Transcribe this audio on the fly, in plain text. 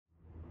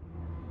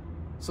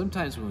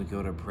Sometimes when we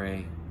go to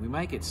pray, we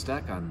might get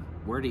stuck on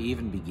where to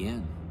even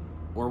begin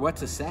or what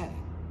to say.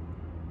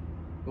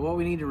 But what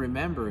we need to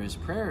remember is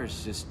prayer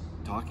is just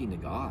talking to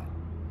God.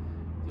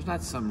 There's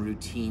not some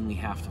routine we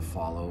have to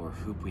follow or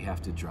hoop we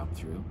have to jump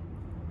through.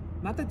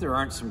 Not that there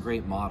aren't some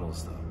great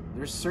models, though.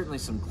 There's certainly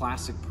some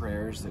classic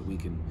prayers that we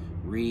can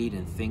read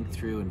and think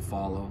through and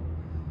follow.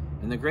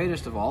 And the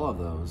greatest of all of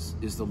those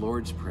is the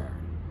Lord's Prayer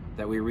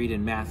that we read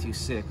in Matthew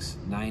 6,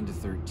 9 to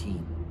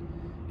 13.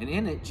 And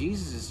in it,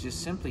 Jesus is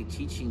just simply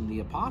teaching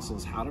the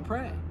apostles how to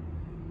pray.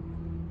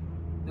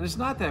 And it's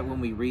not that when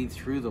we read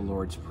through the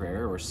Lord's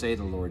Prayer or say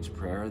the Lord's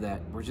Prayer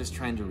that we're just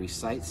trying to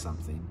recite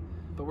something,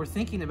 but we're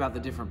thinking about the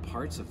different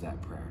parts of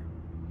that prayer.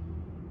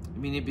 I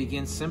mean, it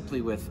begins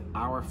simply with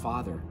 "Our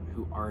Father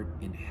who art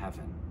in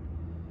heaven."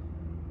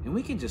 And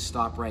we can just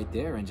stop right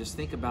there and just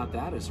think about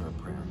that as our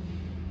prayer.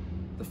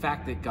 The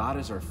fact that God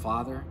is our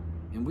Father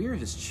and we are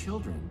His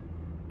children,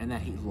 and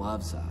that He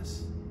loves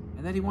us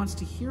and that He wants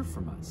to hear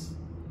from us.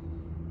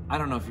 I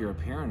don't know if you're a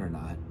parent or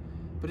not,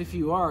 but if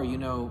you are, you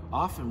know,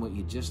 often what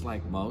you just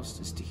like most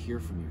is to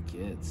hear from your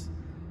kids,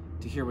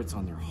 to hear what's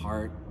on their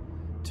heart,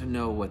 to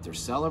know what they're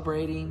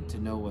celebrating, to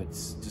know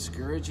what's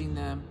discouraging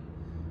them,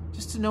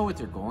 just to know what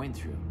they're going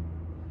through.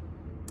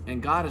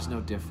 And God is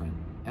no different.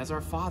 As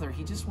our Father,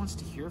 He just wants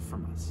to hear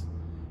from us.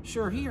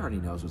 Sure, He already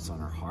knows what's on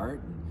our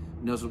heart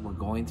and knows what we're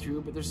going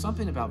through, but there's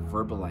something about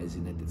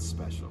verbalizing it that's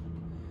special.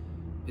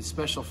 It's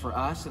special for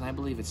us, and I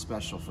believe it's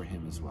special for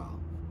Him as well.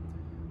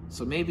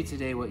 So maybe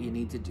today what you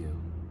need to do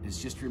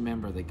is just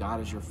remember that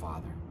God is your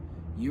Father.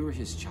 You are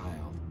His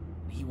child,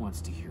 and He wants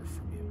to hear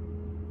from you.